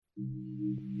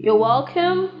You're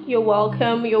welcome. You're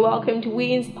welcome. You're welcome to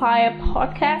We Inspire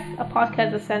podcast, a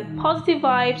podcast that sends positive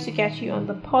vibes to get you on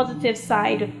the positive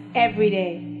side of every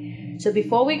day. So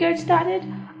before we get started,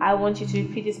 I want you to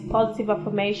repeat this positive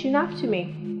affirmation after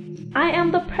me. I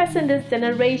am the person this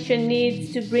generation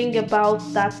needs to bring about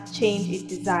that change it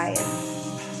desires.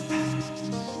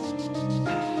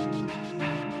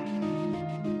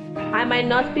 I might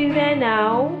not be there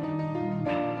now,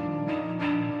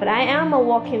 but I am a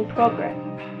work in progress.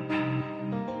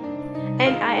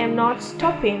 And I am not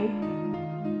stopping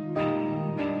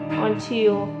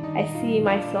until I see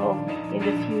myself in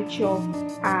the future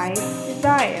I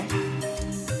desire.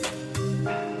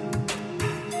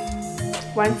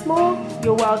 Once more,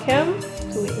 you're welcome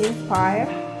to Inspire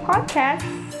Podcast.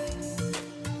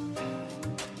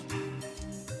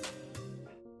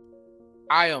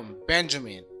 I am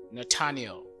Benjamin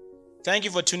Nathaniel. Thank you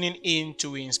for tuning in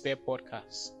to We Inspire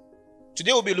Podcast.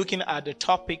 Today we'll be looking at the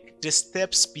topic, the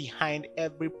steps behind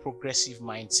every progressive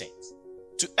mindset.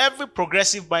 To every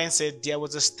progressive mindset, there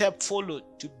was a step followed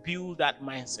to build that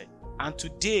mindset. And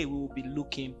today we will be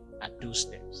looking at those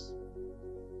steps.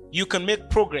 You can make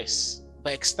progress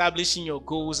by establishing your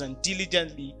goals and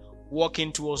diligently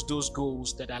working towards those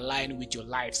goals that align with your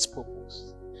life's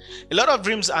purpose. A lot of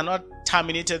dreams are not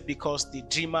terminated because the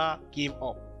dreamer gave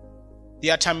up. They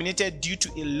are terminated due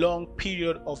to a long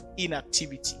period of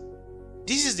inactivity.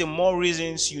 This is the more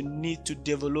reasons you need to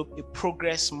develop a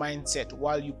progress mindset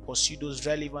while you pursue those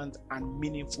relevant and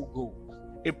meaningful goals.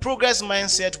 A progress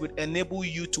mindset will enable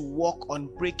you to work on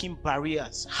breaking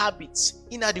barriers, habits,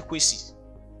 inadequacies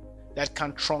that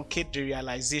can truncate the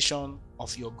realization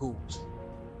of your goals.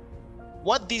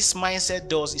 What this mindset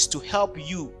does is to help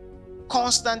you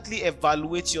constantly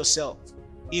evaluate yourself,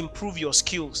 improve your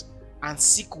skills, and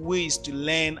seek ways to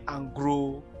learn and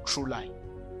grow through life.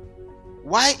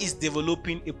 Why is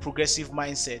developing a progressive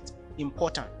mindset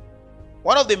important?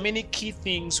 One of the many key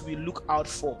things we look out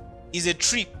for is a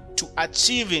trip to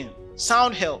achieving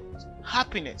sound health,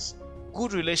 happiness,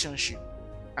 good relationship,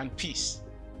 and peace.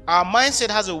 Our mindset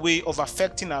has a way of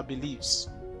affecting our beliefs,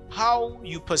 how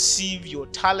you perceive your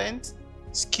talent,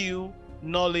 skill,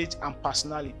 knowledge, and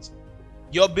personality.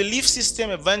 Your belief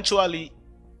system eventually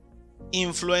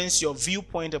influences your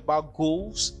viewpoint about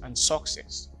goals and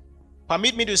success.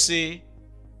 Permit me to say,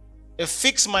 a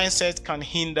fixed mindset can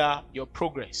hinder your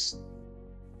progress.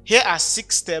 Here are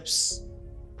 6 steps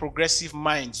progressive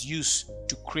minds use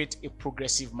to create a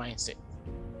progressive mindset.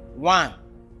 1.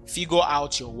 Figure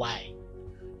out your why.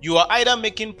 You are either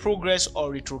making progress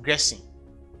or retrogressing.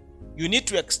 You need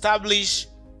to establish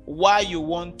why you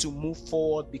want to move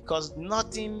forward because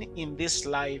nothing in this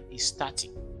life is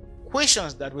static.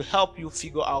 Questions that will help you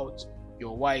figure out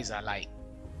your whys are like: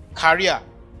 career.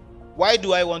 Why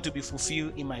do I want to be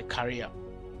fulfilled in my career?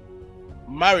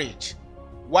 Marriage.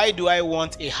 Why do I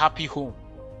want a happy home?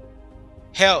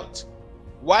 Health.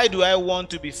 Why do I want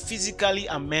to be physically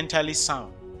and mentally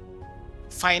sound?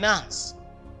 Finance.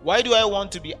 Why do I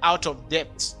want to be out of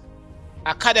debt?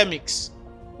 Academics.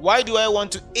 Why do I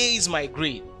want to ace my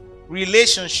grade?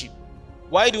 Relationship.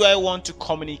 Why do I want to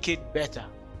communicate better?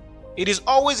 It is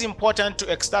always important to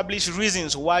establish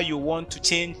reasons why you want to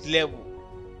change level.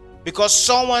 Because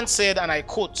someone said, and I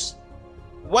quote,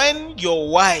 "When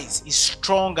your why is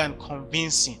strong and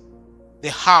convincing, the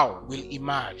how will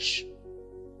emerge."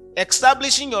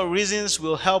 Establishing your reasons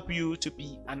will help you to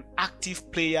be an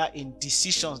active player in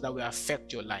decisions that will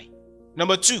affect your life.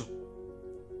 Number 2,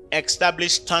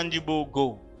 establish tangible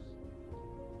goals.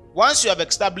 Once you have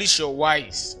established your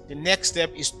whys, the next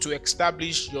step is to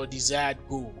establish your desired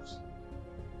goals.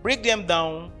 Break them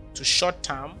down to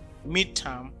short-term,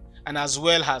 mid-term, and as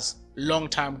well as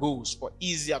long-term goals for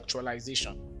easy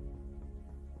actualization.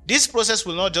 This process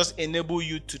will not just enable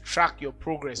you to track your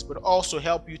progress, but also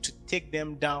help you to take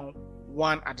them down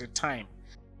one at a time.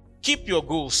 Keep your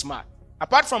goals smart.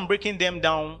 Apart from breaking them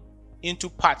down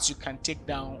into parts you can take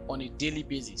down on a daily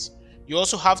basis, you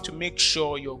also have to make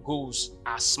sure your goals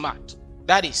are smart.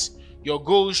 That is, your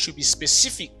goals should be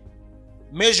specific,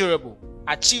 measurable,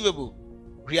 achievable,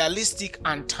 realistic,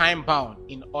 and time-bound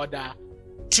in order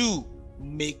to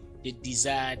make the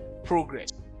desired progress.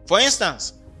 For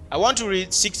instance, I want to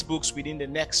read 6 books within the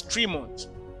next 3 months.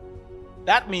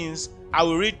 That means I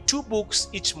will read 2 books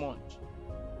each month.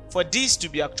 For this to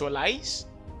be actualized,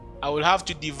 I will have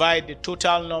to divide the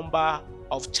total number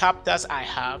of chapters I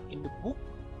have in the book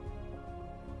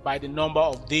by the number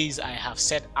of days I have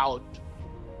set out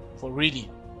for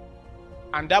reading.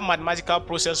 And that mathematical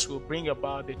process will bring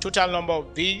about the total number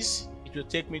of days it will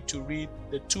take me to read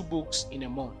the 2 books in a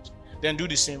month. Then do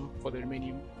the same for the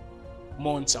remaining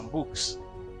months and books.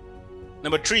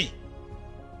 Number 3,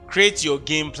 Create your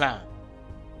game plan.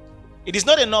 It is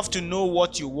not enough to know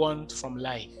what you want from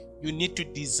life. You need to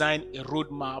design a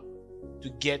roadmap to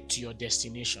get to your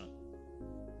destination.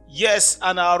 Yes,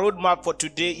 and our roadmap for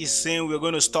today is saying we're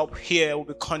going to stop here. We'll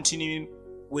be continuing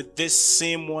with this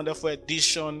same wonderful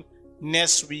edition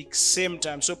next week, same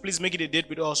time. So please make it a date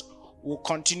with us. We'll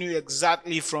continue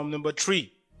exactly from number 3.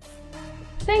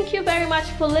 Thank you very much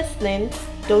for listening.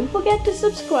 Don't forget to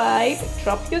subscribe,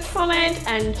 drop your comment,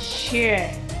 and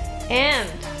share. And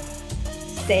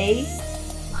stay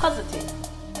positive.